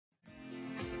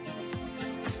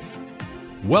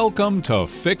Welcome to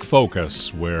FIC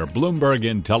Focus, where Bloomberg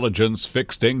Intelligence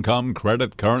fixed income,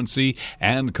 credit, currency,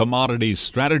 and commodities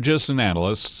strategists and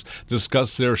analysts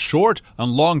discuss their short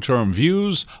and long-term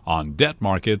views on debt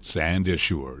markets and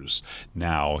issuers.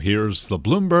 Now, here's the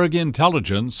Bloomberg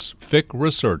Intelligence FIC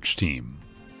research team.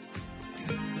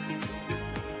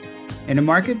 In a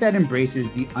market that embraces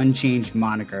the unchanged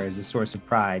moniker as a source of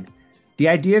pride, the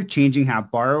idea of changing how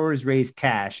borrowers raise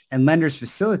cash and lenders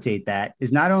facilitate that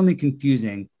is not only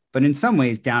confusing, but in some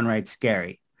ways downright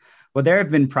scary. While there have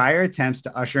been prior attempts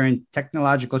to usher in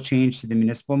technological change to the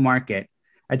municipal market,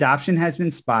 adoption has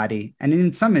been spotty, and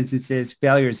in some instances,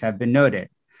 failures have been noted.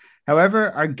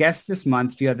 However, our guests this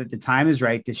month feel that the time is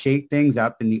right to shake things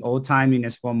up in the old-time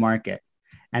municipal market,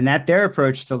 and that their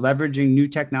approach to leveraging new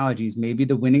technologies may be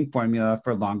the winning formula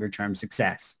for longer-term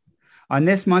success. On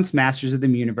this month's Masters of the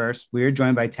Muniverse, we are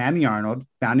joined by Tammy Arnold,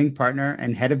 founding partner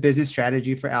and head of business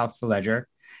strategy for Alpha Ledger,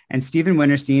 and Stephen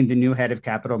Winterstein, the new head of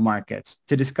capital markets,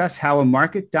 to discuss how a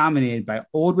market dominated by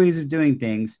old ways of doing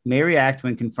things may react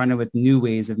when confronted with new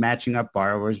ways of matching up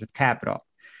borrowers with capital.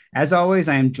 As always,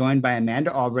 I am joined by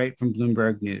Amanda Albright from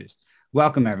Bloomberg News.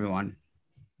 Welcome, everyone.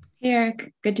 Hey,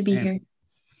 Eric. Good to be here.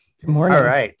 Good morning. All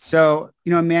right. So,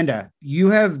 Amanda,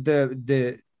 you have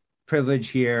the privilege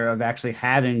here of actually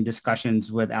having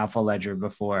discussions with Alpha Ledger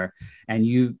before, and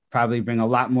you probably bring a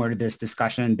lot more to this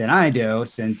discussion than I do,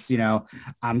 since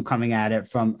I'm coming at it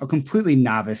from a completely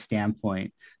novice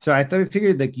standpoint. So I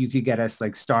figured like you could get us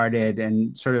started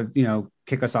and sort of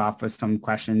kick us off with some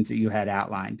questions that you had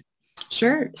outlined.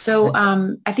 Sure. So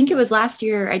I think it was last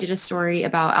year I did a story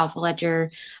about Alpha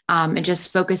Ledger and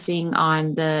just focusing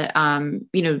on the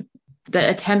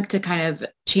attempt to kind of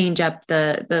change up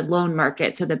the loan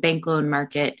market, so the bank loan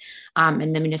market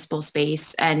in the municipal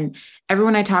space. And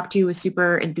everyone I talked to was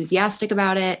super enthusiastic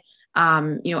about it.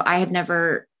 I had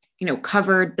never,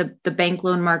 covered the bank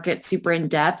loan market super in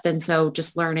depth. And so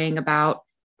just learning about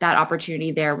that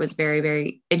opportunity there was very,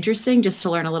 very interesting, just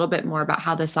to learn a little bit more about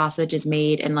how the sausage is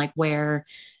made and where,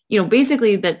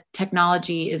 basically the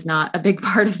technology is not a big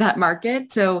part of that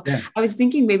market. So yeah. I was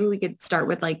thinking maybe we could start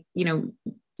with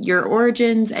your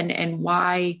origins and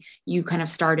why you kind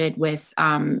of started with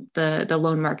the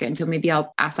loan market. And so maybe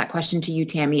I'll ask that question to you,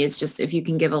 Tammy, is just if you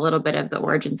can give a little bit of the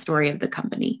origin story of the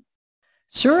company.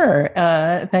 Sure.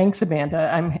 Thanks,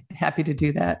 Amanda. I'm happy to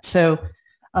do that. So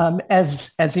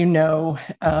as you know,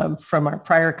 from our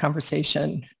prior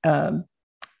conversation,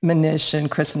 Manish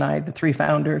and Chris and I, the three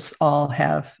founders, all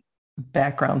have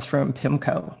backgrounds from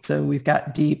PIMCO. So we've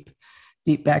got deep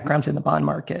backgrounds in the bond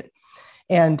market.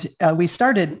 And we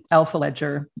started Alpha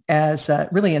Ledger as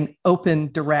really an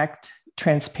open, direct,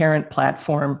 transparent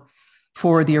platform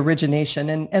for the origination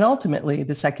and ultimately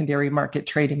the secondary market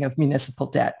trading of municipal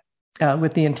debt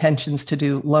with the intentions to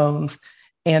do loans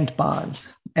and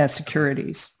bonds as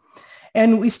securities.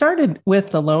 And we started with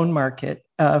the loan market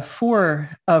for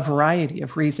a variety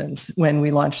of reasons when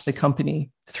we launched the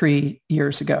company 3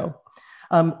 years ago.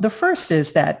 The first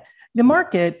is that the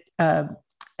market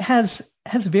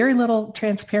has very little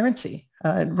transparency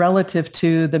relative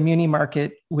to the muni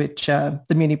market, which the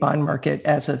muni bond market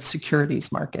as a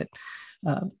securities market.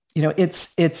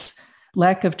 Its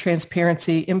lack of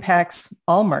transparency impacts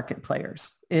all market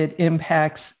players. It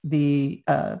impacts the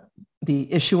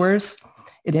issuers.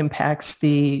 It impacts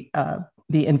the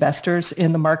investors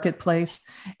in the marketplace.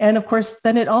 And of course,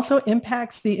 then it also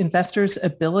impacts the investors'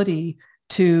 ability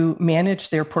to manage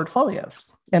their portfolios.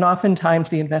 And oftentimes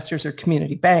the investors are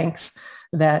community banks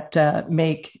that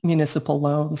make municipal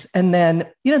loans. And then,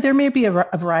 there may be a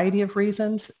variety of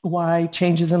reasons why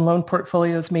changes in loan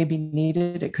portfolios may be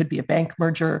needed. It could be a bank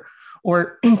merger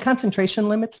or concentration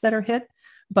limits that are hit.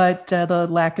 But the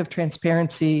lack of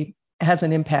transparency has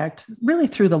an impact really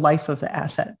through the life of the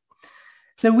asset.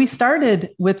 So we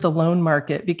started with the loan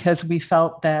market because we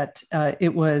felt that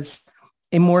it was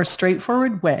a more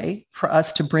straightforward way for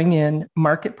us to bring in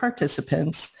market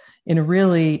participants in a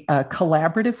really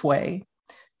collaborative way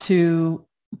to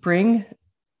bring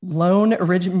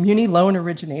muni loan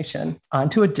origination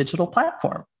onto a digital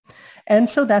platform. And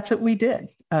so that's what we did.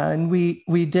 And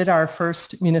we did our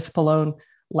first municipal loan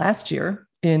last year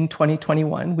in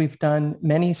 2021. We've done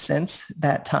many since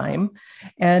that time.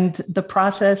 And the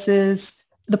process is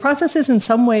in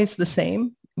some ways the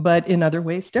same, but in other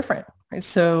ways different.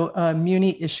 So a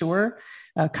muni issuer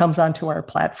comes onto our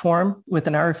platform with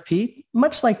an RFP,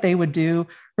 much like they would do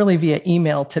really via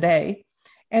email today.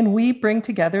 And we bring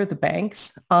together the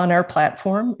banks on our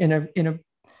platform in a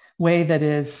way that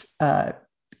is kind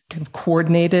of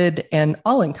coordinated and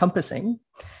all-encompassing.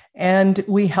 And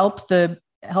we help the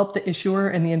issuer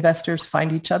and the investors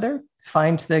find each other,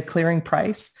 find the clearing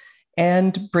price,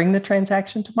 and bring the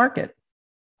transaction to market.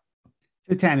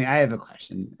 So Tammy, I have a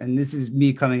question, and this is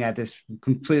me coming at this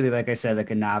completely, like I said,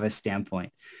 like a novice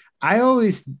standpoint. I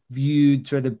always viewed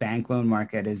sort of the bank loan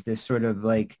market as this sort of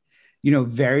like,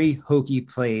 very hokey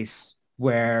place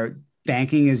where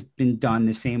banking has been done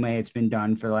the same way it's been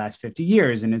done for the last 50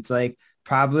 years. And it's like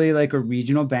probably like a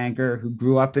regional banker who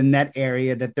grew up in that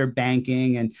area that they're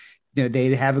banking, and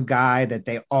they have a guy that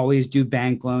they always do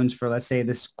bank loans for, let's say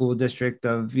the school district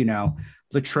of,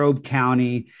 Latrobe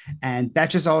County. And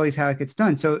that's just always how it gets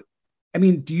done. So, I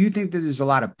mean, do you think that there's a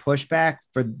lot of pushback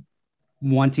for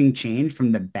wanting change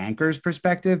from the banker's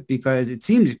perspective? Because it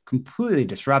seems completely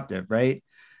disruptive, right?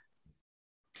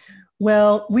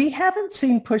 Well, we haven't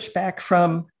seen pushback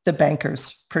from the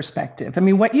banker's perspective. I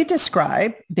mean, what you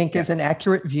describe, I think, is an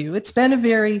accurate view. It's been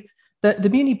the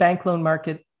muni bank loan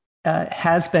market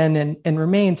has been and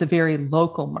remains a very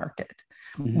local market,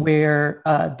 where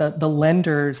the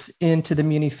lenders into the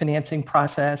muni financing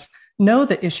process know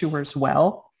the issuers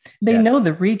well. They know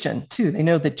the region too. They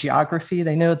know the geography.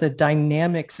 They know the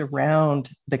dynamics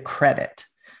around the credit.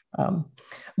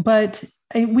 But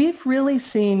we've really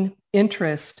seen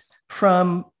interest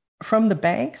from the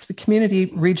banks, the community,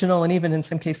 regional, and even in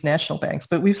some case national banks.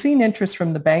 But we've seen interest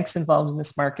from the banks involved in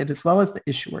this market as well as the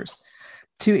issuers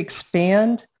to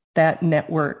expand that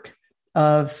network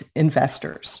of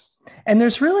investors. And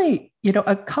there's really,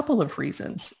 a couple of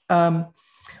reasons.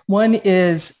 One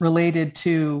is related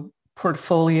to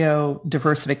portfolio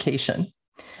diversification.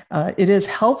 It is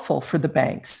helpful for the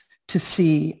banks to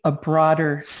see a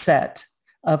broader set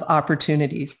of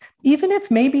opportunities, even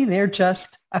if maybe they're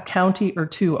just a county or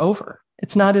two over.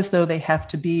 It's not as though they have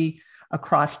to be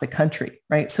across the country,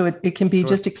 right? So it can be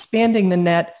just expanding the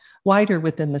net wider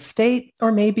within the state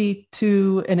or maybe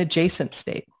to an adjacent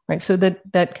state, right? So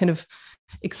that kind of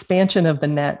expansion of the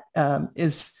net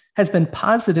has been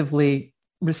positively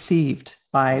received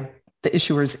by the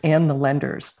issuers and the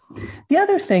lenders. The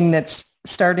other thing that's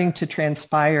starting to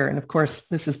transpire, and of course,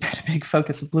 this has been a big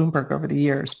focus of Bloomberg over the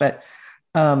years, but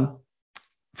from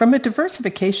a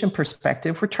diversification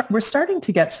perspective, we're starting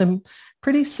to get some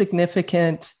pretty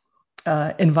significant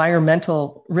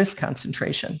environmental risk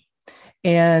concentration.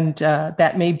 And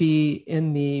that may be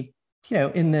in the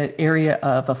area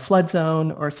of a flood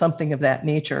zone or something of that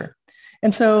nature.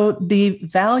 And so the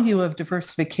value of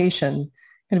diversification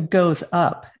kind of goes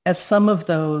up as some of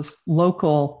those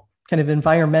local kind of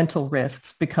environmental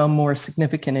risks become more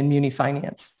significant in muni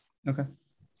finance. Okay.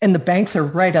 And the banks are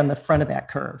right on the front of that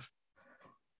curve.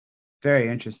 Very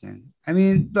interesting. I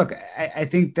mean, look, I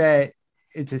think that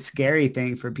it's a scary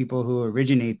thing for people who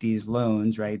originate these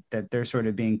loans, right? That they're sort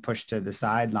of being pushed to the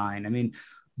sideline. I mean,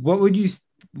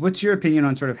 what's your opinion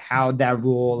on sort of how that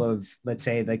role of, let's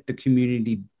say, like the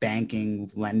community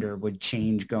banking lender would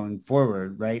change going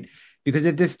forward, right? Because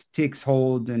if this takes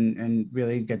hold and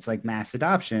really gets like mass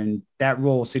adoption, that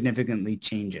role significantly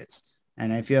changes.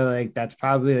 And I feel like that's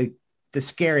probably like the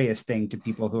scariest thing to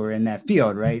people who are in that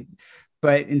field, right?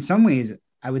 But in some ways,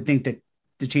 I would think that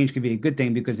the change could be a good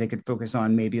thing because they could focus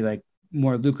on maybe like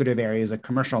more lucrative areas like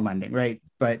commercial lending, right?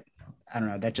 But I don't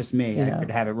know, that's just me. Yeah. I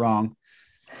could have it wrong.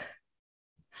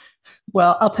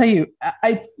 Well, I'll tell you,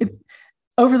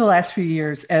 over the last few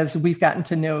years, as we've gotten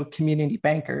to know community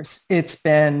bankers, it's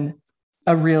been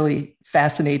a really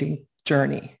fascinating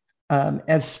journey.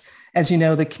 As you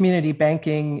know, the community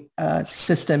banking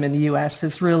system in the U.S.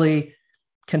 has really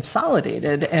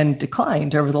consolidated and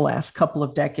declined over the last couple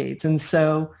of decades. And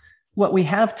so what we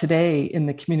have today in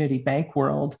the community bank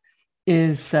world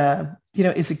is a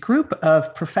group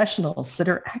of professionals that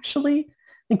are actually,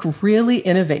 I think, really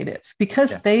innovative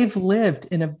because they've lived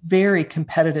in a very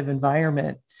competitive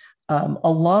environment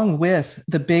along with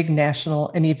the big national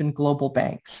and even global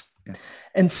banks. Yeah.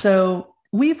 And so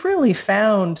we've really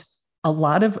found a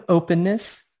lot of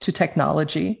openness to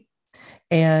technology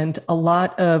and a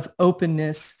lot of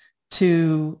openness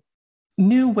to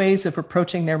new ways of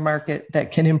approaching their market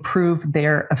that can improve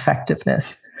their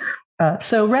effectiveness.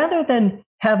 So rather than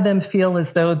have them feel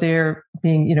as though they're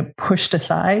being, pushed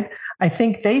aside, I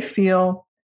think they feel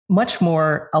much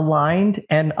more aligned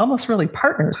and almost really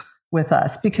partners with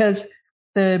us because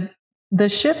the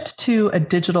shift to a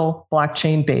digital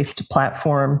blockchain-based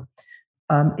platform,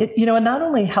 it not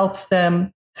only helps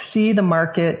them see the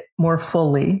market more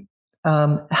fully,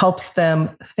 helps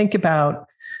them think about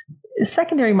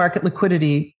secondary market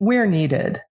liquidity where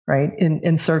needed, right,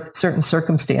 in certain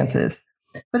circumstances,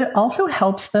 but it also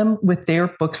helps them with their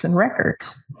books and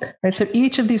records, right? So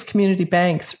each of these community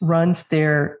banks runs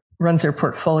their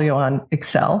portfolio on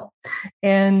Excel,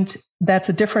 and that's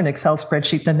a different Excel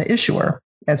spreadsheet than the issuer.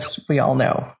 as we all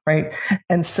know, right?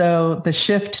 And so the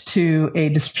shift to a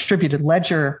distributed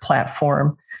ledger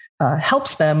platform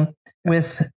helps them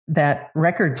with that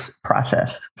records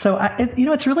process. So,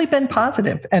 it's really been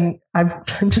positive. And I've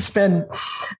just been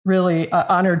really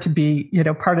honored to be,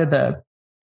 part of the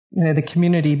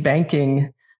community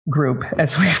banking group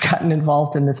as we've gotten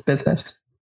involved in this business.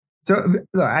 So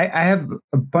look, I have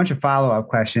a bunch of follow-up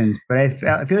questions, but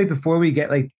I feel like before we get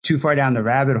too far down the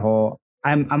rabbit hole,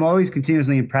 I'm always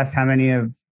continuously impressed how many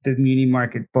of the muni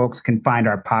market folks can find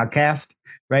our podcast,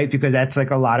 right? Because that's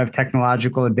a lot of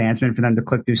technological advancement for them to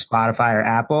click through Spotify or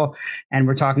Apple. And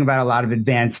we're talking about a lot of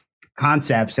advanced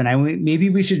concepts. And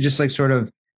maybe we should just sort of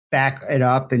back it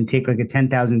up and take a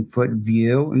 10,000 foot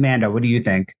view. Amanda, what do you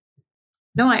think?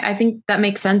 No, I think that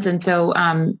makes sense. And so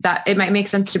that it might make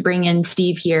sense to bring in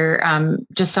Steve here,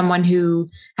 just someone who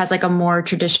has a more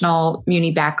traditional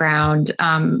muni background,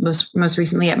 most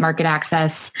recently at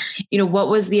MarketAxess. What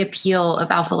was the appeal of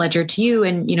Alpha Ledger to you?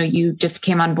 And, you just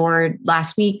came on board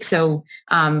last week. So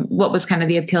what was kind of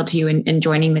the appeal to you in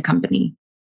joining the company?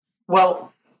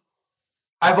 Well,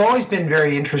 I've always been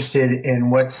very interested in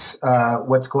what's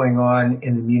going on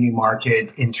in the muni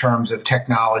market in terms of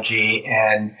technology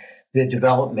and the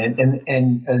development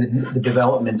and the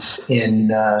developments in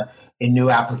new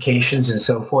applications and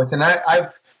so forth. And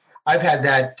I've had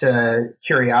that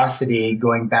curiosity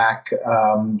going back,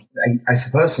 I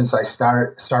suppose, since I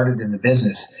started in the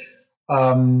business.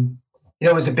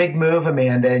 It was a big move,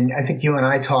 Amanda, and I think you and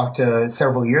I talked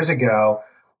several years ago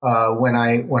when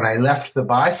I left the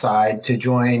buy side to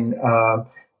join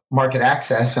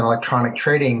MarketAxess, an electronic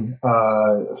trading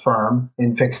firm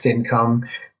in fixed income,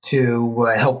 to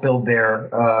help build their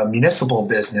municipal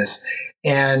business.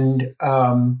 And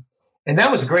that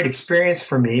was a great experience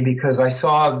for me because I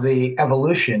saw the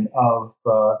evolution of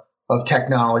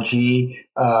technology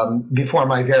before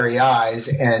my very eyes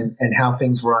and how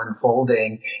things were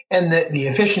unfolding and the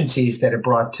efficiencies that it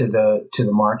brought to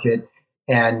the market.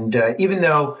 And even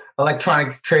though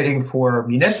electronic trading for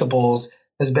municipals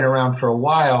has been around for a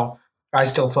while, I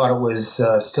still thought it was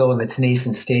still in its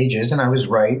nascent stages, and I was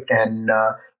right.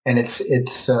 And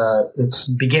it's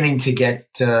beginning to get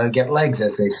legs,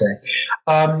 as they say.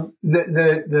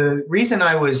 The reason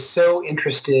I was so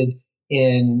interested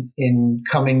in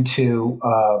coming to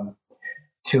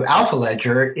Alpha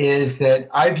Ledger is that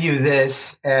I view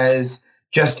this as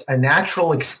just a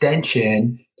natural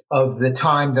extension of the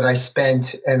time that I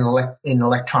spent in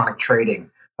electronic trading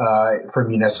for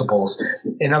municipals.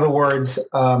 In other words,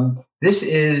 this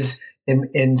is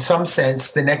in some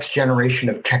sense, the next generation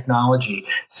of technology.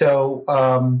 So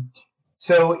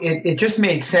it just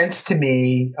made sense to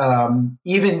me,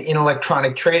 even in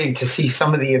electronic trading, to see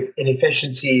some of the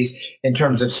inefficiencies in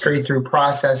terms of straight through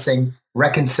processing,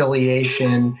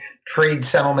 reconciliation, trade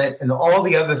settlement, and all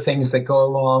the other things that go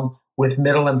along with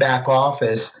middle and back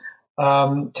office.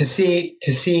 To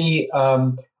see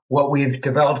what we've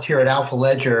developed here at Alpha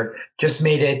Ledger just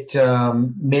made it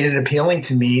appealing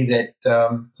to me that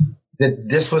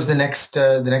this was the next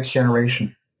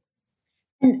generation.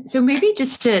 And so maybe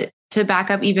just to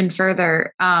back up even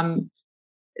further.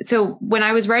 So when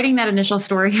I was writing that initial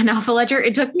story in Alpha Ledger,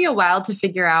 it took me a while to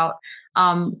figure out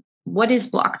what is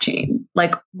blockchain?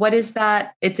 What is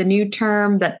that? It's a new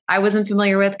term that I wasn't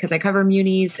familiar with because I cover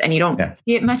munis and you don't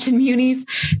see it much in munis.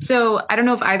 So I don't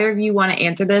know if either of you want to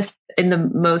answer this in the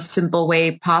most simple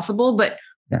way possible, but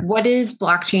what is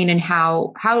blockchain and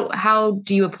how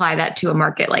do you apply that to a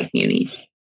market like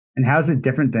munis? And how's it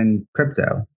different than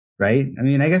crypto, right? I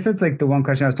mean, I guess that's the one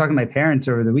question. I was talking to my parents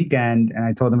over the weekend and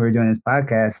I told them we were doing this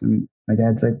podcast and my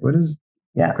dad's like, what does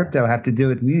crypto have to do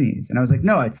with munis? And I was like,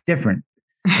 no, it's different.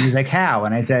 And he's like, how?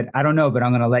 And I said, I don't know, but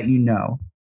I'm going to let you know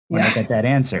when I get that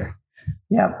answer.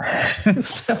 Yeah.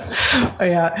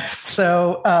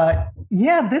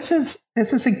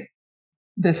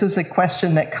 This is a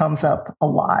question that comes up a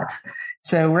lot.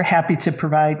 So we're happy to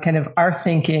provide kind of our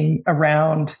thinking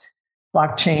around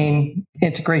blockchain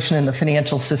integration in the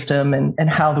financial system and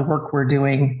how the work we're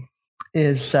doing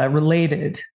is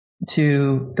related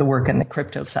to the work on the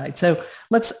crypto side. So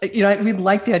let's, we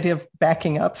like the idea of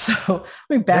backing up. So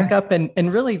let me back up and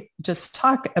really just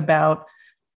talk about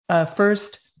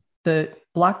first the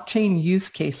blockchain use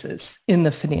cases in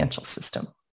the financial system.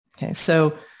 Okay,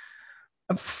 so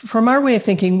from our way of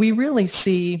thinking, we really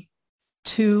see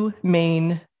two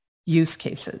main use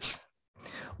cases.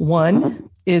 One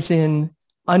is in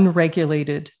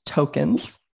unregulated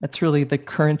tokens. That's really the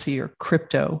currency or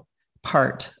crypto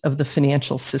part of the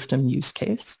financial system use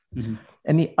case. Mm-hmm.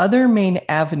 And the other main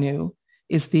avenue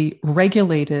is the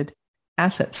regulated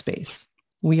asset space.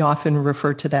 We often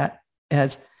refer to that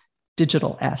as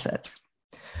digital assets.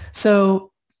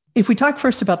 So if we talk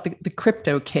first about the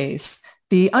crypto case,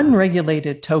 the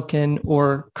unregulated token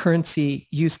or currency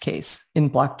use case in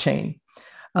blockchain,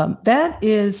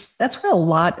 that's where a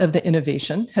lot of the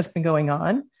innovation has been going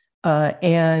on.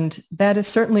 And that is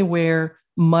certainly where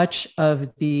much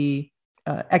of the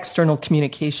external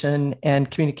communication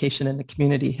and communication in the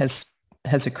community has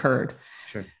occurred.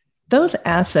 Sure. Those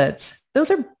assets,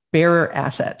 those are bearer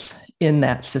assets in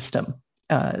that system.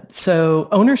 So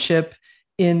ownership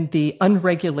in the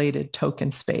unregulated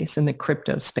token space, in the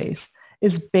crypto space,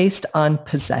 is based on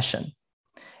possession.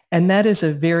 And that is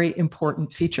a very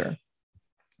important feature.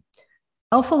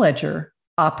 Alpha Ledger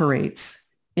operates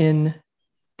in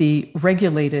the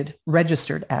regulated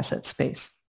registered asset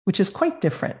space, which is quite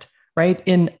different, right?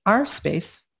 In our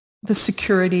space, the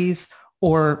securities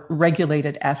or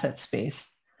regulated asset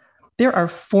space, there are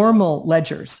formal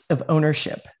ledgers of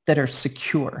ownership that are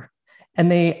secure,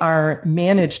 and they are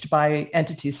managed by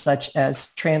entities such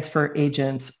as transfer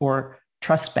agents or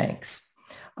trust banks.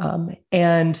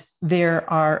 And there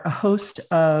are a host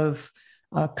of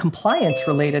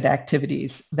compliance-related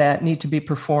activities that need to be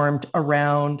performed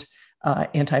around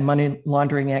anti-money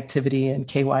laundering activity and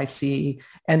KYC,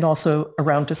 and also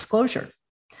around disclosure.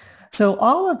 So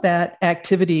all of that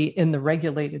activity in the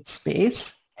regulated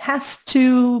space has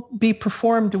to be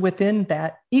performed within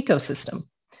that ecosystem.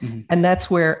 Mm-hmm. And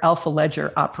that's where Alpha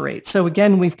Ledger operates. So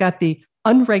again, we've got the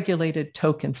unregulated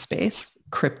token space,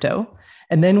 crypto,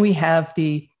 and then we have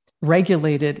the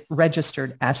regulated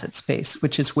registered asset space,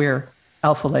 which is where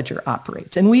Alpha Ledger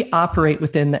operates. And we operate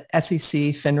within the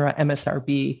SEC, FINRA,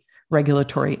 MSRB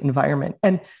regulatory environment.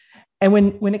 And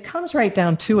when it comes right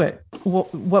down to it,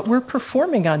 what we're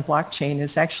performing on blockchain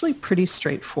is actually pretty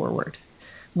straightforward.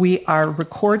 We are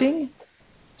recording,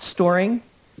 storing,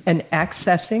 and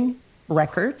accessing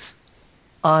records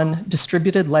on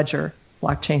distributed ledger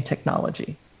blockchain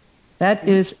technology. That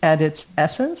is, at its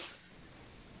essence,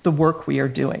 the work we are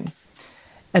doing.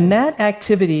 And that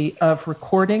activity of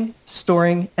recording,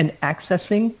 storing, and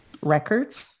accessing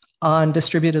records on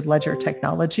distributed ledger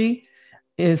technology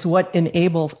is what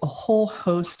enables a whole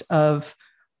host of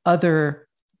other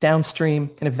downstream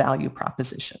kind of value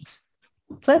propositions.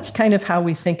 So that's kind of how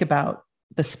we think about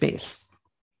the space.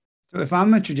 So if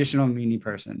I'm a traditional Muni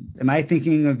person, am I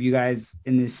thinking of you guys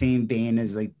in the same vein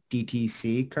as like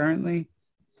DTC currently,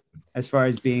 as far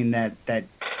as being that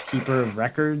keeper of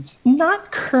records?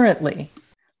 Not currently,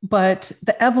 but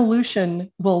the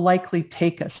evolution will likely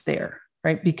take us there,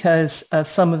 right? Because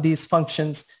some of these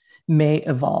functions may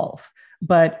evolve,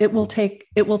 but it will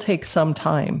take some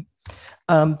time.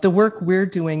 The work we're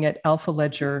doing at Alpha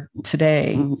Ledger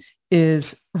today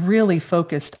is really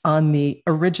focused on the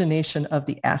origination of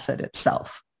the asset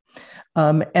itself.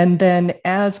 And then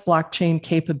as blockchain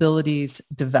capabilities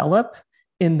develop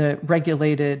in the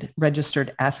regulated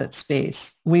registered asset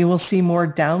space, we will see more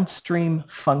downstream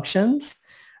functions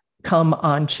come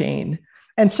on chain.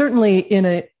 And certainly in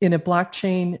a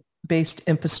blockchain-based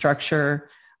infrastructure,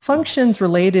 functions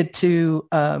related to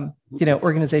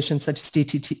organizations such as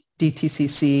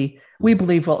DTCC, we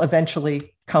believe will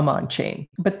eventually come on chain,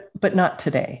 but not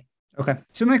today. Okay.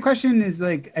 So my question is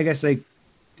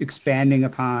expanding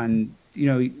upon,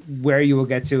 where you will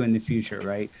get to in the future,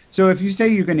 right? So if you say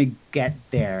you're going to get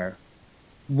there,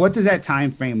 what does that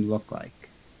time frame look like?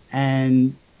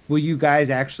 And will you guys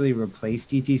actually replace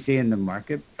DTC in the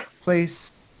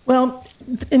marketplace? Well,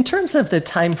 in terms of the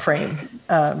time frame,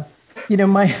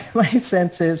 my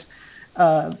sense is,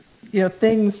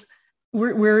 things,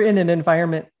 we're in an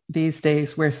environment these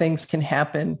days where things can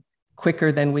happen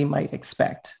quicker than we might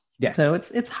expect. Yeah. So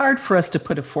it's hard for us to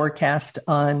put a forecast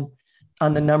on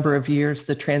the number of years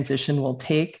the transition will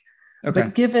take. Okay.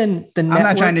 But given the network, I'm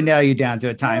not trying to nail you down to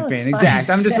a time frame. Exact.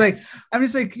 I'm just like,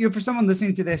 for someone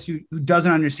listening to this who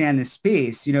doesn't understand this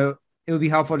space, it would be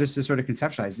helpful just to sort of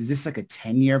conceptualize. Is this like a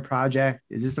 10-year project?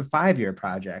 Is this a 5-year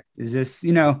project? Is this,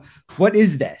 what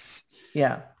is this?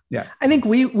 Yeah. Yeah. I think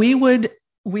we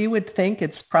would think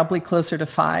it's probably closer to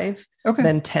 5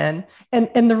 than 10.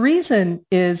 And the reason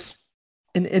is,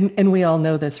 and we all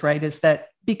know this, right, is that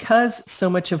because so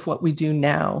much of what we do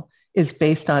now is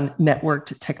based on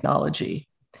networked technology,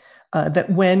 that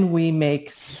when we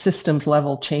make systems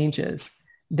level changes,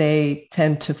 they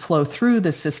tend to flow through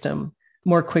the system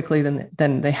more quickly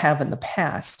than they have in the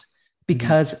past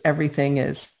because everything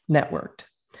is networked.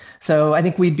 So I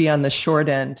think we'd be on the short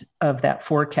end of that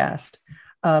forecast.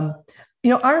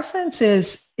 Our sense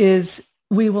is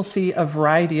we will see a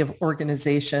variety of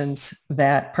organizations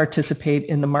that participate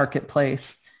in the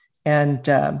marketplace and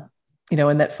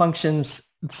that functions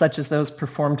such as those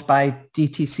performed by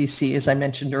DTCC, as I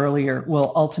mentioned earlier,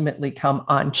 will ultimately come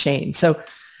on chain. So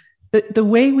the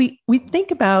way we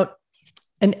think about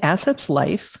an asset's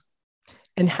life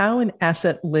and how an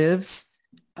asset lives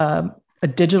a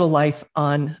digital life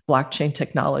on blockchain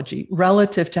technology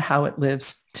relative to how it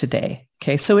lives today.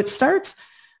 Okay, so it starts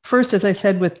first, as I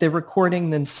said, with the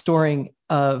recording and storing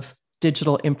of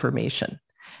digital information.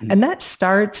 Mm-hmm. And that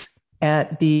starts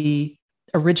at the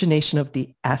origination of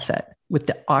the asset with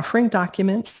the offering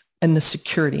documents and the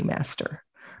security master,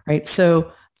 right?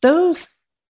 So those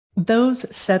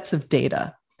sets of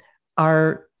data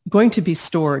are going to be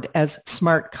stored as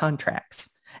smart contracts.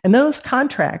 And those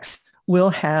contracts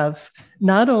will have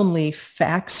not only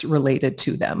facts related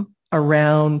to them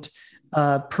around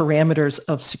parameters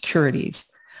of securities,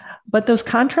 but those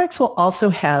contracts will also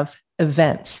have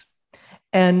events.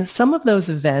 And some of those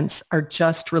events are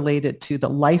just related to the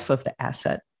life of the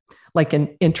asset, like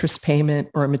an interest payment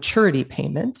or a maturity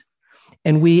payment.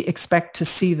 And we expect to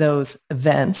see those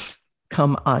events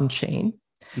come on chain.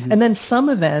 Mm-hmm. And then some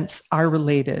events are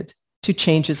related to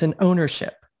changes in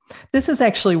ownership. This is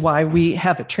actually why we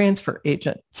have a transfer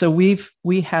agent. So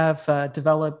we have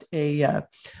developed a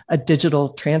digital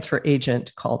transfer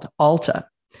agent called Alta.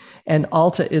 And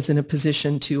Alta is in a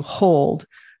position to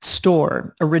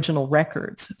store original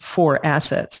records for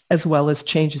assets as well as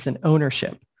changes in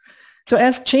ownership. So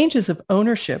as changes of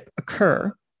ownership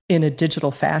occur in a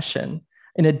digital fashion,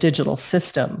 in a digital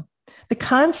system, the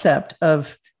concept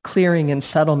of clearing and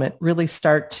settlement really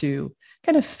start to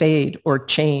kind of fade or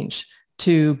change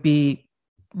to be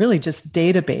really just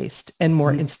data-based and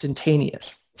more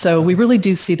instantaneous. So we really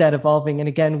do see that evolving. And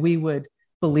again, we would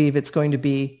believe it's going to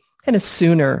be kind of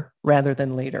sooner rather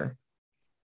than later.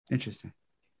 Interesting.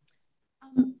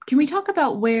 Can we talk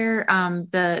about where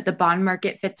the bond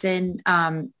market fits in?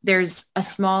 There's a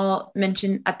small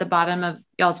mention at the bottom of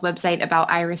y'all's website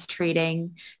about Iris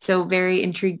trading. So very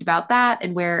intrigued about that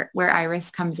and where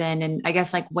Iris comes in, and I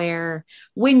guess like when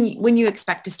you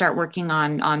expect to start working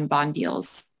on bond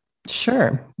deals.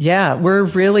 Sure. Yeah, we're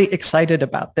really excited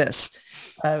about this.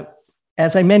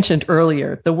 As I mentioned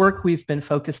earlier, the work we've been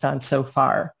focused on so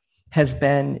far has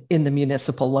been in the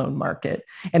municipal loan market.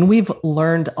 And we've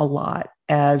learned a lot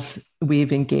as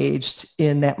we've engaged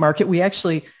in that market. We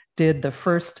actually did the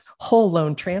first whole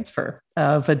loan transfer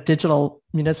of a digital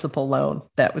municipal loan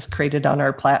that was created on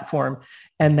our platform.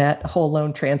 And that whole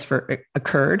loan transfer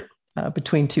occurred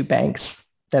between two banks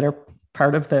that are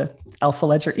part of the Alpha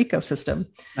Ledger ecosystem.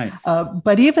 Nice.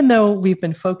 But even though we've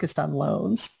been focused on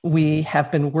loans, we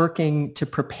have been working to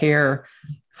prepare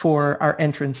for our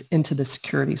entrance into the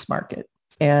securities market.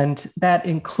 And that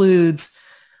includes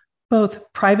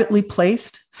both privately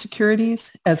placed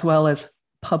securities as well as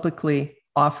publicly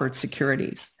offered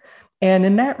securities. And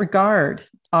in that regard,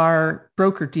 our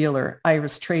broker-dealer,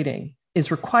 Iris Trading, is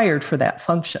required for that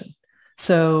function.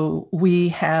 So we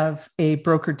have a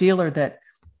broker-dealer that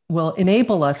will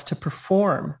enable us to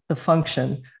perform the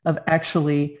function of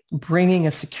actually bringing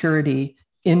a security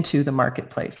into the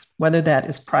marketplace, whether that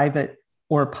is private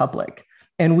or public.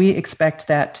 And we expect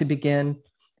that to begin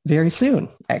very soon,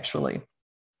 actually.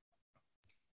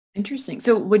 Interesting.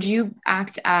 So would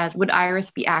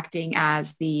Iris be acting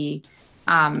as the,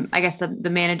 the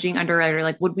managing underwriter?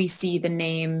 Like, would we see the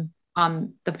name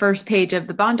on the first page of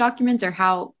the bond documents, or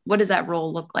what does that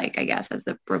role look like, I guess, as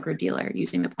the broker dealer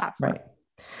using the platform?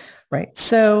 Right.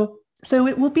 So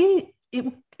it will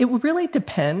really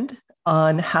depend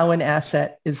on how an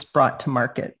asset is brought to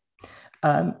market.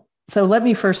 So let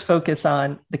me first focus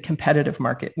on the competitive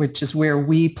market, which is where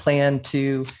we plan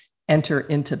to enter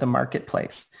into the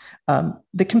marketplace.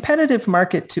 The competitive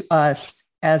market to us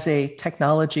as a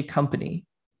technology company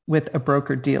with a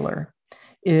broker-dealer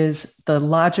is the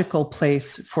logical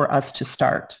place for us to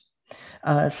start.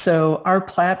 So our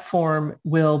platform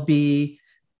will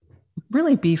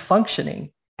really be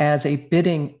functioning as a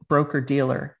bidding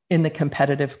broker-dealer in the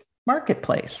competitive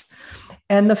marketplace.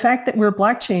 And the fact that we're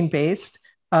blockchain-based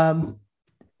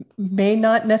may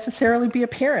not necessarily be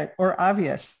apparent or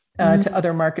obvious to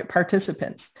other market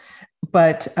participants.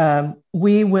 But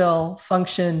we will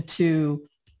function to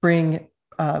bring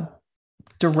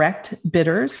direct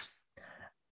bidders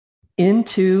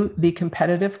into the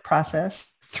competitive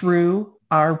process through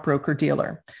our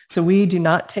broker-dealer. So we do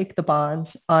not take the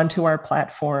bonds onto our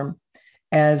platform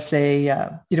as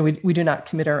we do not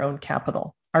commit our own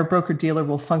capital. Our broker-dealer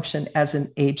will function as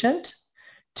an agent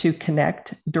to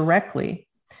connect directly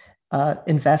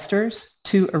investors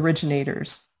to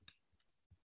originators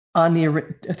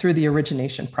through the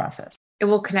origination process. It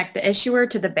will connect the issuer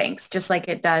to the banks, just like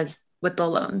it does with the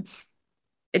loans.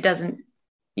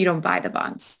 You don't buy the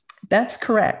bonds. That's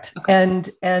correct. Okay.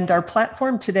 And our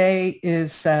platform today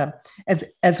is,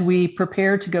 as we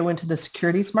prepare to go into the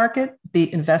securities market,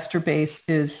 the investor base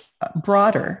is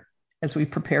broader as we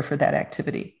prepare for that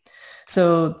activity.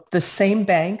 So the same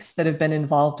banks that have been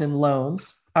involved in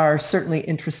loans are certainly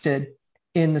interested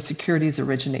in the securities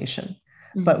origination.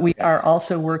 Mm-hmm. But we are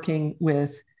also working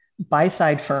with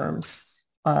buy-side firms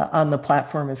on the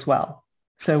platform as well.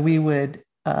 So we would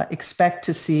expect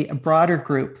to see a broader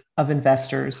group of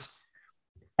investors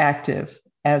active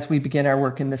as we begin our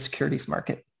work in the securities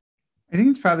market. I think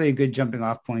it's probably a good jumping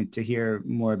off point to hear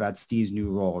more about Steve's new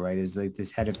role, right? As like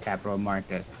this head of capital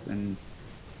markets. And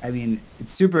I mean,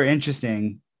 it's super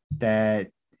interesting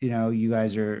that, you know, you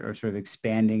guys are sort of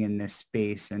expanding in this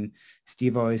space, and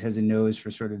Steve always has a nose for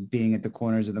sort of being at the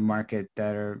corners of the market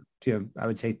that are, you know, I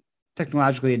would say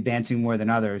technologically advancing more than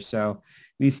others. So, I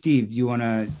mean, Steve, you want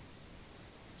to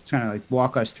kind of like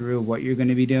walk us through what you're going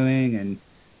to be doing and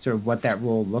sort of what that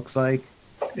role looks like?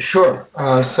 Sure.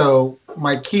 So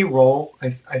my key role, I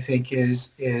think,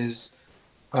 is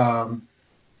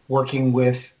working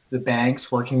with the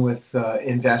banks, working with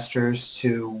investors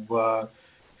to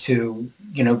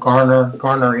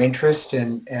garner interest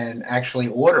and actually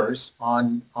orders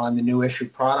on the new issue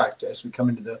product as we come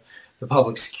into the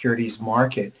public securities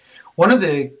market. One of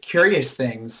the curious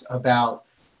things about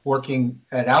working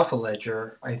at Alpha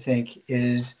Ledger, I think,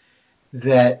 is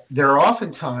that there are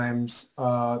oftentimes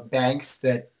banks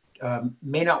that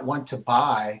may not want to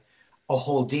buy a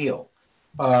whole deal.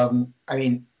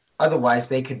 Otherwise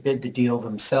they could bid the deal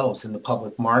themselves in the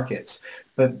public markets,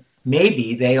 but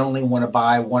maybe they only want to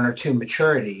buy one or two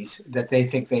maturities that they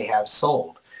think they have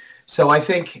sold. So I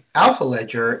think Alpha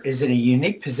Ledger is in a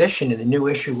unique position in the new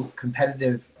issue,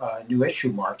 competitive new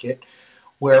issue market,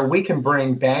 where we can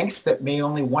bring banks that may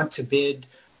only want to bid,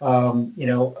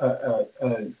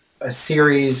 a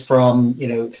series from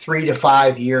 3 to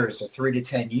 5 years or 3 to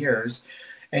 10 years,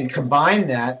 and combine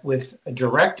that with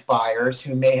direct buyers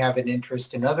who may have an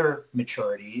interest in other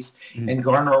maturities and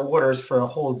garner orders for a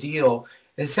whole deal,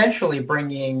 essentially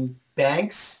bringing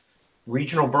banks,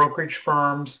 regional brokerage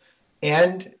firms,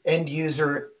 and end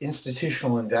user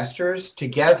institutional investors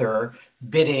together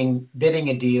bidding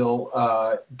a deal,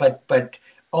 but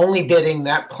only bidding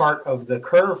that part of the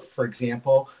curve, for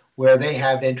example, where they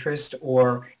have interest,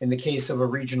 or in the case of a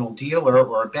regional dealer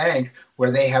or a bank, where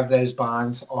they have those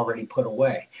bonds already put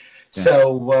away. Yeah.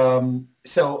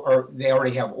 Or they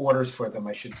already have orders for them,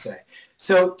 I should say.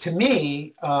 So to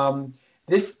me,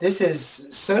 this is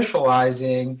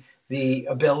socializing the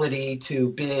ability to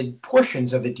bid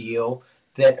portions of a deal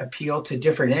that appeal to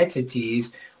different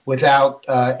entities without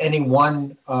any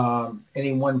one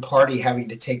party having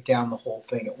to take down the whole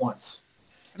thing at once.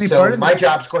 So my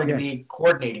job's going to be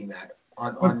coordinating that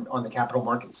on the capital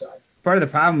market side. Part of the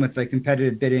problem with like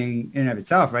competitive bidding in and of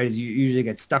itself, right, is you usually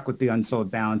get stuck with the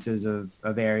unsold balances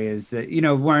of areas that,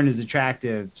 weren't as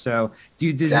attractive. So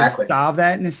does this solve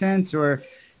that in a sense? Or,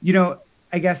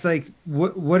 I guess like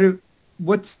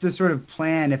what's the sort of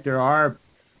plan if there are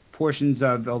portions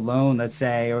of a loan, let's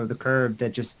say, or the curve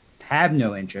that just have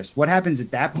no interest? What happens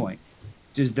at that point?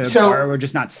 Does the borrower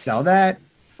just not sell that?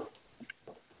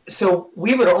 So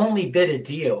we would only bid a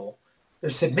deal or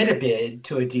submit a bid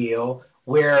to a deal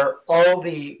where all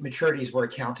the maturities were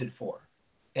accounted for,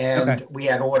 and we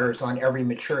had orders on every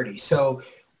maturity. So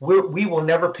we will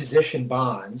never position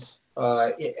bonds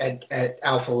at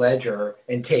Alpha Ledger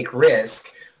and take risk.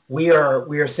 We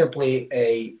are simply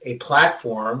a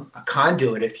platform, a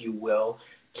conduit, if you will,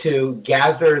 to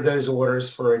gather those orders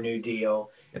for a new deal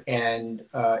and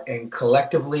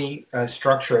collectively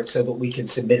structure it so that we can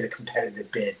submit a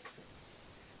competitive bid.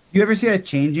 Do you ever see that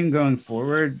changing going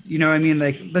forward?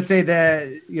 Like let's say that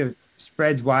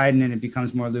spreads widen and it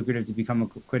becomes more lucrative to become a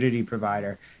liquidity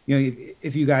provider.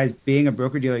 If you guys, being a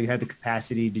broker dealer, you had the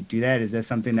capacity to do that, is that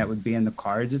something that would be in the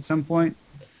cards at some point?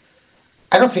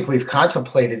 I don't think we've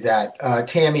contemplated that.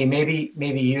 Tammy, maybe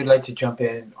you'd like to jump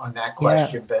in on that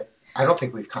question, but I don't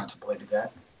think we've contemplated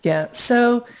that. Yeah,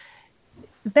 so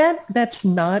that's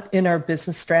not in our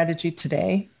business strategy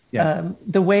today. Yeah.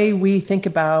 The way we think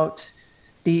about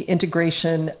the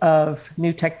integration of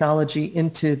new technology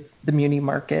into the muni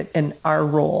market and our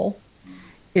role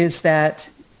is that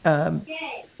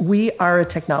we are a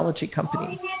technology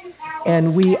company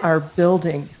and we are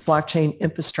building blockchain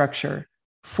infrastructure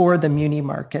for the muni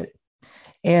market.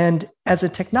 And as a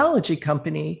technology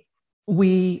company,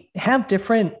 we have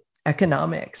different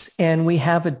economics and we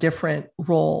have a different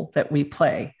role that we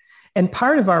play. And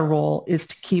part of our role is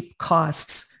to keep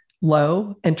costs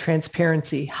low and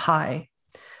transparency high.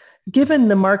 Given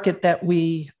the market that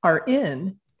we are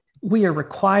in, we are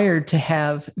required to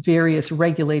have various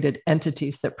regulated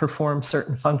entities that perform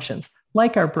certain functions,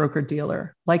 like our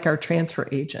broker-dealer, like our transfer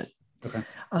agent. Okay.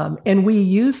 And we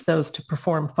use those to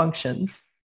perform functions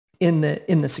in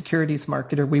the securities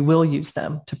market, or we will use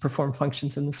them to perform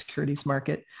functions in the securities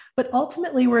market. But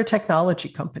ultimately, we're a technology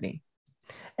company.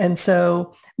 And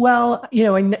so,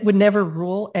 I would never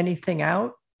rule anything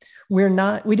out.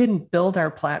 We didn't build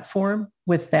our platform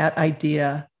with that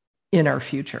idea in our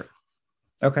future.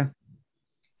 Okay.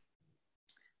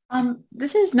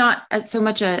 This is not so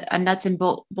much a nuts and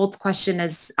bolts question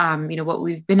as what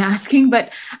we've been asking,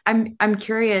 but I'm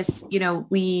curious.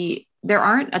 There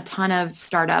aren't a ton of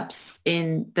startups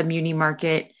in the muni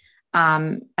market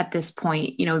at this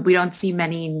point. We don't see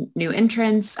many new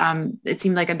entrants. It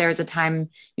seemed like there was a time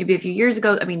maybe a few years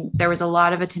ago. I mean, there was a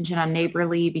lot of attention on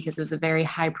Neighborly because it was a very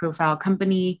high profile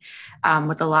company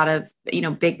with a lot of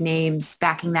big names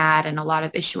backing that and a lot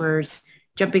of issuers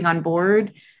jumping on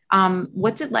board.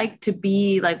 What's it like to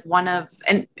be like one of,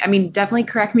 and I mean, definitely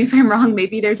correct me if I'm wrong.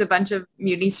 Maybe there's a bunch of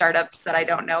muni startups that I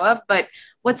don't know of, but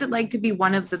what's it like to be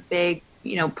one of the big,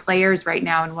 players right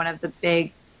now and one of the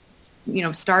big,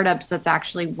 startups that's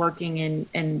actually working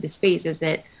in the space? Is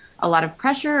it a lot of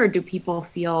pressure, or do people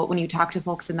feel, when you talk to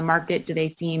folks in the market, do they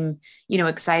seem,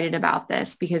 excited about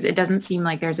this? Because it doesn't seem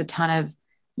like there's a ton of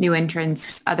new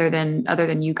entrants other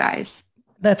than you guys.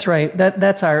 That's right.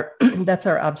 That's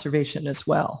our observation as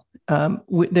well.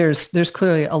 There's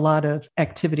clearly a lot of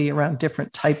activity around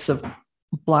different types of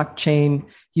blockchain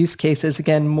use cases,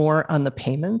 again, more on the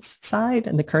payments side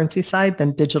and the currency side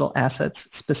than digital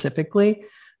assets specifically.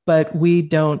 But we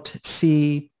don't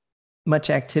see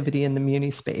much activity in the muni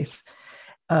space.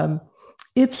 We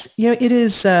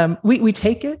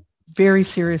take it very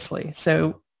seriously.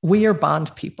 So we are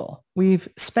bond people. We've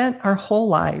spent our whole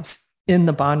lives in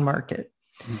the bond market.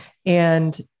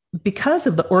 And because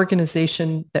of the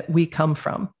organization that we come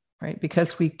from, right?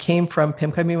 Because we came from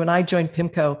PIMCO. I mean, when I joined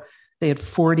PIMCO, they had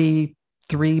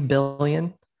 43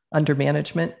 billion under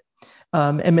management.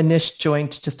 And Manish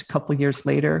joined just a couple of years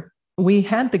later. We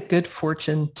had the good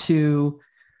fortune to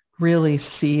really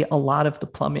see a lot of the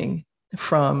plumbing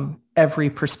from every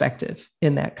perspective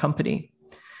in that company.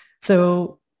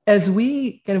 So as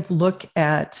we kind of look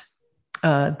at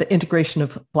the integration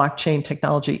of blockchain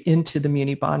technology into the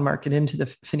muni bond market, into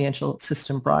the financial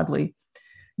system broadly,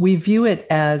 we view it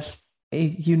as a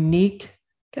unique,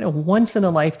 kind of once in a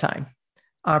lifetime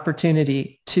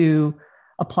opportunity to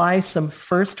apply some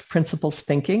first principles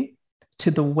thinking to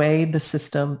the way the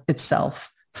system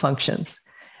itself functions.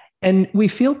 And we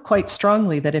feel quite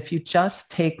strongly that if you just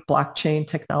take blockchain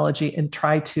technology and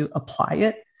try to apply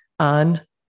it on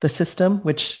the system,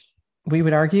 which we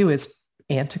would argue is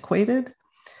antiquated,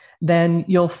 then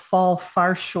you'll fall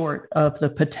far short of the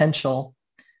potential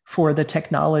for the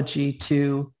technology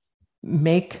to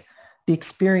make the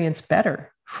experience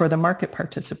better for the market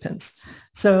participants.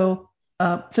 So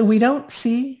we don't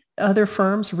see other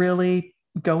firms really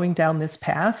going down this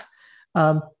path.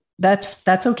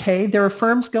 That's okay. There are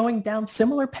firms going down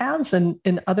similar paths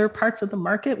in other parts of the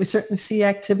market. We certainly see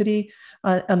activity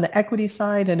on the equity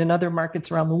side and in other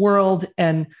markets around the world.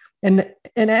 And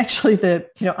actually the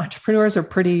entrepreneurs are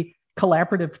pretty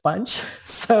collaborative bunch.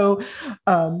 So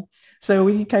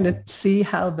we kind of see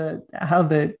how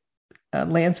the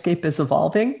landscape is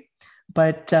evolving.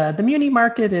 But the muni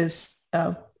market is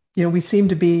we seem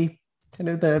to be kind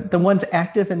of the ones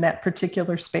active in that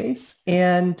particular space.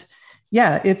 And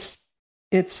yeah,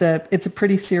 it's a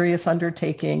pretty serious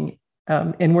undertaking,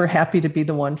 and we're happy to be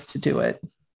the ones to do it.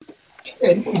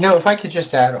 And, if I could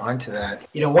just add on to that,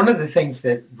 one of the things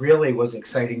that really was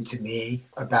exciting to me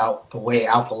about the way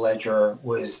Alpha Ledger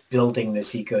was building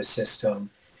this ecosystem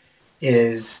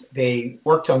is they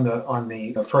worked on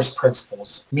the first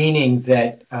principles, meaning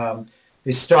that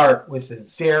they start with the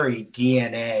very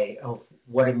DNA of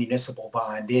what a municipal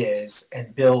bond is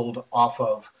and build off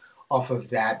of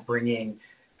that, bringing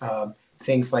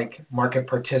things like market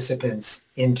participants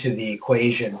into the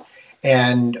equation.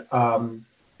 And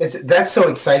that's so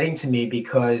exciting to me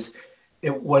because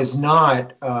it was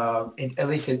not, at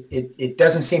least it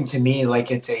doesn't seem to me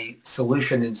like it's a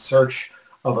solution in search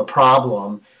of a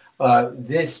problem.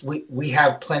 We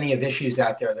have plenty of issues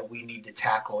out there that we need to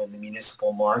tackle in the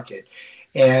municipal market.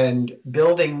 And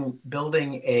building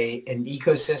an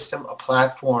ecosystem, a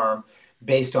platform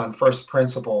based on first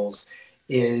principles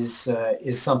is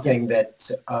something that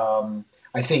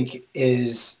I think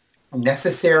is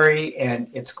necessary, and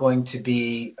it's going to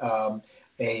be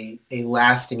a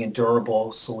lasting and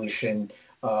durable solution,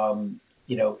 in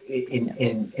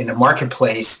a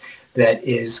marketplace that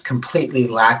is completely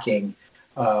lacking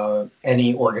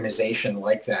any organization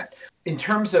like that. in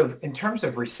terms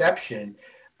of reception,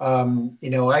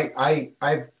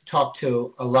 I've talked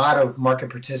to a lot of market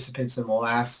participants in the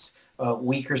last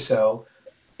week or so.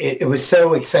 It was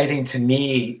so exciting to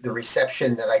me, the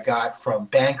reception that I got from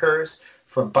bankers,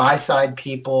 from buy side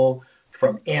people,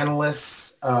 from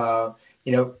analysts,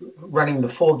 running the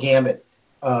full gamut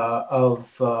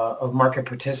of market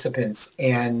participants.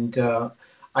 And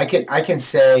I can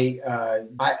say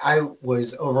I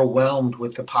was overwhelmed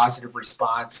with the positive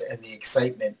response and the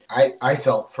excitement I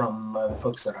felt from the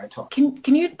folks that I talked to.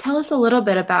 Can you tell us a little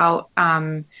bit about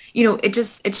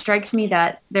it strikes me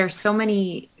that there's so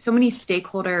many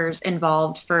stakeholders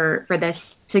involved for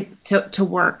this to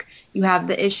work. You have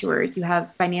the issuers, you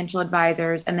have financial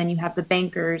advisors, and then you have the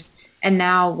bankers. And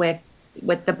now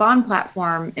with the bond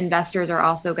platform, investors are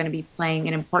also going to be playing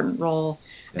an important role.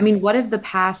 Yeah. I mean, what have the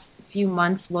past few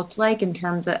months looked like in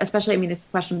terms of, especially, I mean, this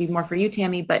question would be more for you,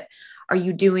 Tammy, but are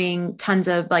you doing tons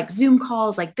of like Zoom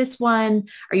calls like this one?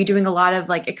 Are you doing a lot of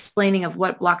like explaining of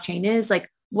what blockchain is? Like,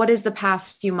 what has the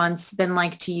past few months been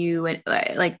like to you? And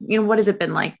what has it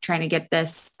been like trying to get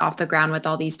this off the ground with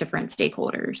all these different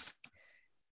stakeholders?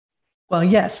 Well,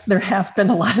 yes, there have been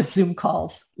a lot of Zoom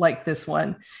calls like this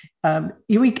one.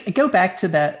 We go back to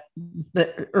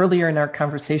the earlier in our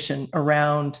conversation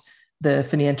around the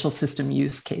financial system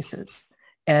use cases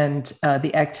and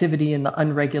the activity in the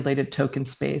unregulated token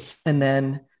space, and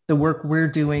then the work we're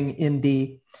doing in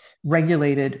the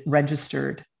regulated,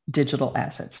 registered digital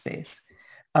asset space.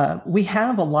 We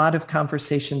have a lot of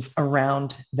conversations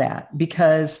around that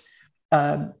because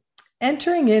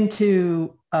entering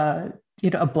into a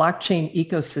blockchain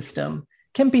ecosystem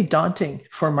can be daunting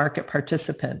for market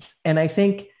participants. And I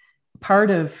think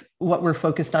part of what we're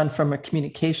focused on from a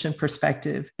communication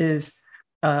perspective is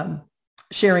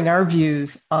sharing our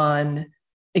views on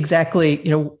exactly,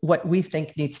 what we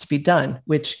think needs to be done,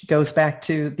 which goes back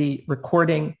to the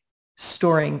recording,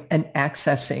 storing, and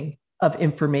accessing of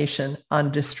information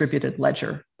on distributed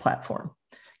ledger platform.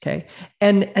 Okay.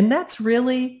 And that's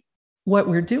really what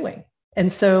we're doing.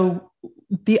 And so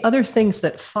the other things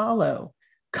that follow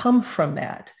come from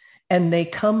that, and they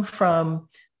come from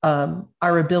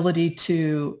our ability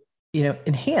to,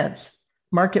 enhance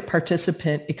market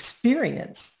participant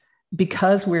experience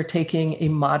because we're taking a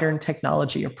modern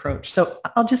technology approach. So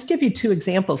I'll just give you two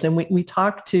examples. And we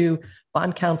talk to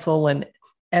bond counsel and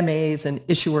MAs and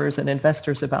issuers and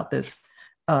investors about this.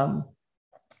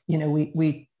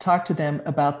 We talk to them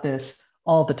about this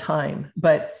all the time.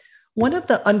 But one of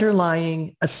the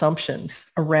underlying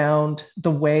assumptions around the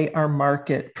way our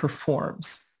market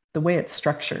performs, the way it's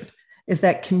structured, is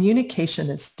that communication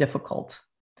is difficult.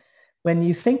 When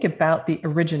you think about the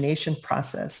origination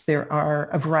process, there are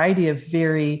a variety of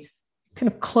very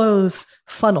kind of closed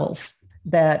funnels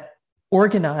that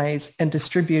organize and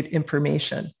distribute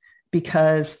information,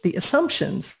 because the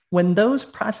assumptions when those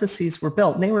processes were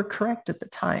built, and they were correct at the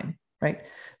time, right,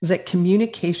 was that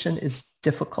communication is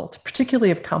difficult, particularly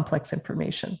of complex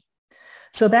information.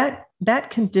 So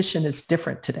that condition is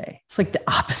different today. It's like the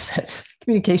opposite.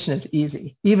 Communication is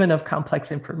easy, even of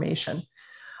complex information.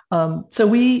 So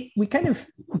we kind of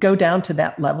go down to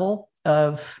that level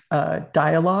of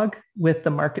dialogue with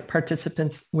the market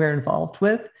participants we're involved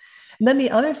with. And then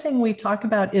the other thing we talk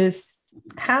about is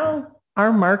how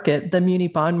our market, the muni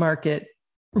bond market,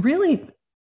 really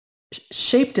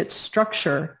shaped its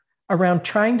structure around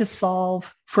trying to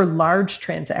solve for large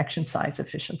transaction size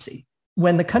efficiency.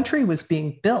 When the country was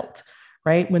being built,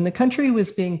 right? When the country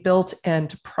was being built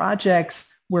and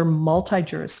projects were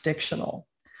multi-jurisdictional,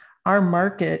 our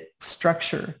market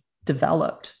structure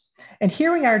developed. And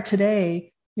here we are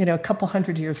today, a couple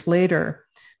hundred years later,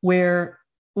 where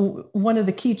one of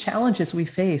the key challenges we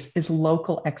face is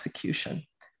local execution.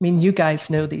 I mean, you guys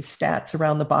know these stats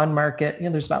around the bond market.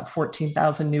 There's about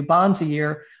 14,000 new bonds a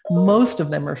year. Most of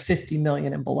them are 50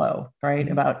 million and below, right?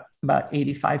 About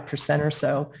 85% or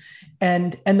so.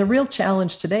 And the real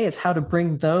challenge today is how to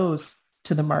bring those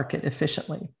to the market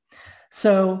efficiently.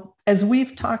 So as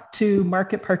we've talked to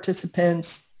market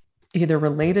participants, either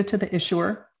related to the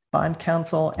issuer, bond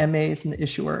counsel, MAs and the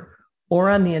issuer, or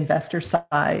on the investor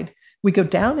side, we go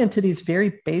down into these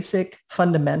very basic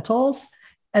fundamentals.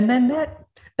 And then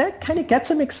that kind of gets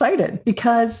them excited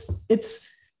because it's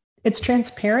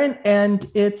transparent and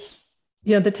it's,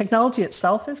 the technology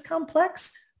itself is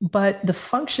complex, but the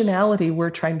functionality we're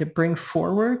trying to bring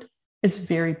forward is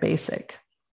very basic.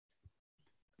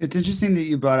 It's interesting that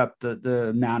you brought up the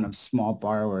amount of small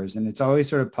borrowers, and it's always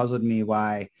sort of puzzled me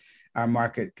why our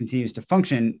market continues to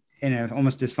function in an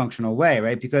almost dysfunctional way,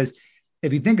 right? Because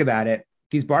if you think about it,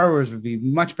 these borrowers would be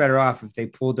much better off if they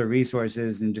pooled their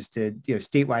resources and just did,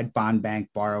 statewide bond bank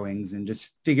borrowings and just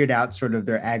figured out sort of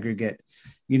their aggregate,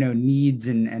 needs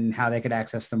and how they could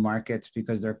access the markets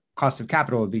because their cost of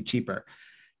capital would be cheaper.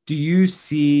 Do you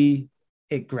see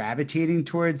it gravitating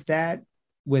towards that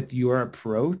with your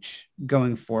approach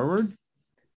going forward?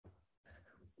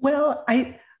 Well,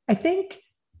 I think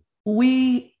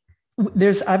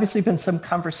there's obviously been some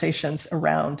conversations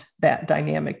around that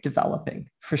dynamic developing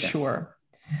for sure.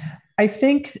 I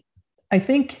think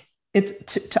it's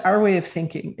to our way of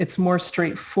thinking, it's more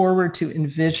straightforward to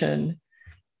envision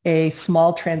a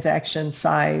small transaction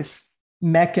size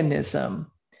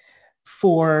mechanism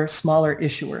for smaller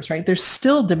issuers, right? There's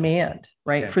still demand,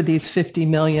 right, for these 50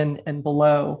 million and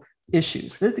below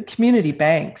issues. The community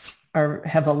banks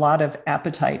have a lot of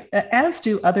appetite, as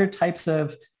do other types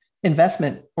of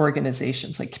investment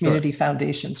organizations like community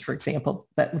foundations, for example,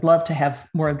 that would love to have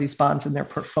more of these bonds in their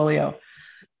portfolio.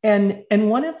 And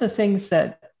one of the things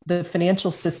that the financial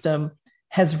system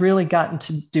has really gotten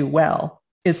to do well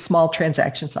is small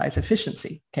transaction size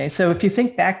efficiency. Okay. So if you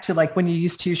think back to like when you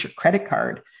used to use your credit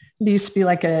card, there used to be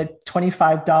like a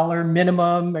 $25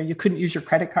 minimum, or you couldn't use your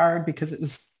credit card because it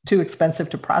was too expensive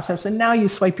to process. And now you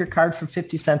swipe your card for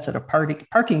 50 cents at a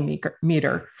parking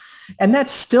meter. And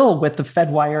that's still with the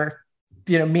FedWire,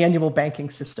 manual banking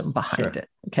system behind it.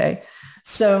 Okay.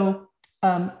 So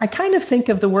I kind of think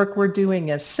of the work we're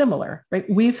doing as similar, right?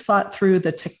 We've thought through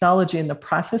the technology and the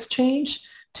process change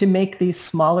to make these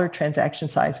smaller transaction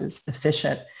sizes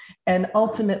efficient. And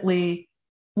ultimately,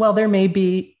 while there may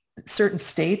be certain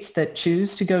states that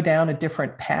choose to go down a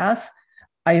different path,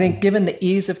 I think given the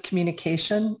ease of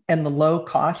communication and the low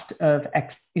cost of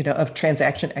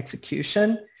transaction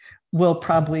execution, we'll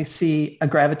probably see a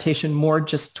gravitation more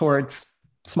just towards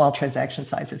small transaction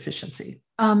size efficiency.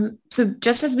 So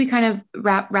just as we kind of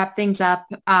wrap things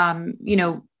up,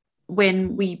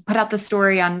 when we put out the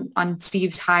story on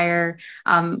Steve's hire,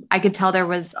 I could tell there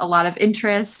was a lot of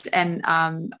interest. And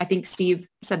I think Steve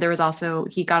said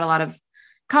he got a lot of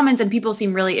comments and people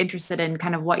seem really interested in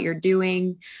kind of what you're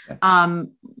doing.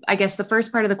 I guess the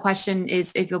first part of the question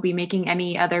is if you'll be making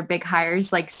any other big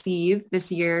hires like Steve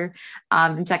this year.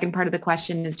 And second part of the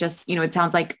question is just, it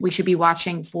sounds like we should be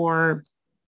watching for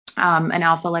an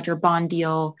Alpha Ledger bond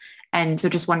deal. And so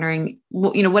just wondering,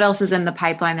 what else is in the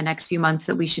pipeline the next few months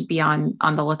that we should be on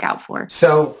the lookout for?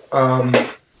 So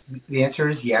the answer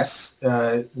is yes.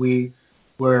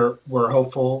 We're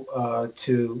hopeful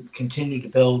to continue to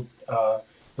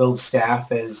build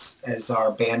staff as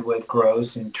our bandwidth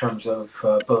grows in terms of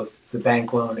both the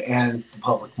bank loan and the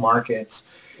public markets.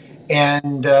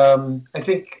 And I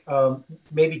think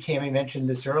maybe Tammy mentioned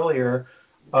this earlier.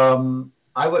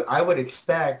 I would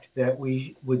expect that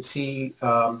we would see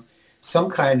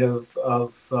some kind of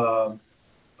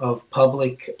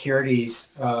public securities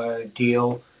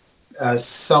deal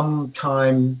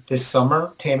sometime this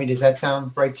summer. Tammy, does that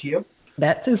sound right to you?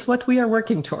 That is what we are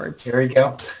working towards. There you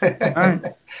go. All right.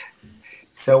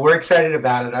 So we're excited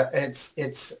about it.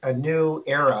 It's a new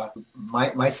era.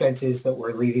 My sense is that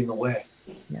we're leading the way.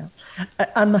 Yeah.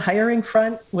 On the hiring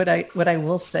front, what I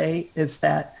will say is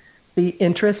that the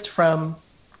interest from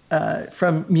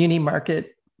muni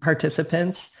market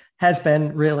participants has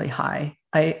been really high.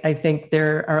 I think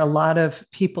there are a lot of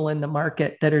people in the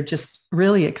market that are just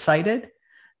really excited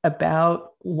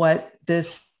about what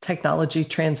this technology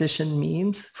transition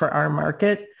means for our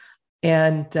market.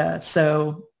 And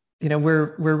so,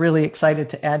 we're really excited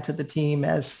to add to the team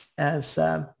as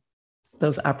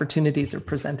those opportunities are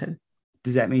presented.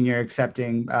 Does that mean you're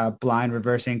accepting blind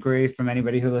reverse inquiry from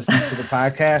anybody who listens to the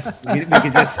podcast? We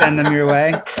could just send them your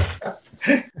way.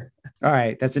 All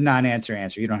right. That's a non-answer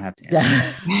answer. You don't have to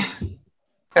answer. Yeah.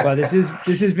 Well, this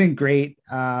has been great.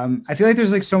 I feel like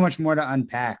there's like so much more to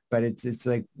unpack, but it's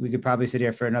like we could probably sit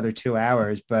here for another 2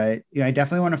 hours. But I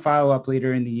definitely want to follow up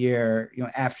later in the year.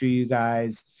 After you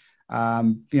guys,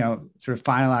 sort of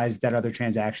finalize that other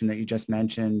transaction that you just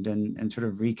mentioned, and sort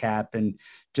of recap and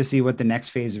just see what the next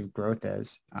phase of growth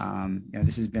is.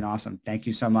 This has been awesome. Thank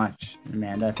you so much,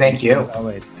 Amanda. Thank you. As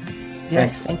always.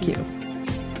 Yes, thank you.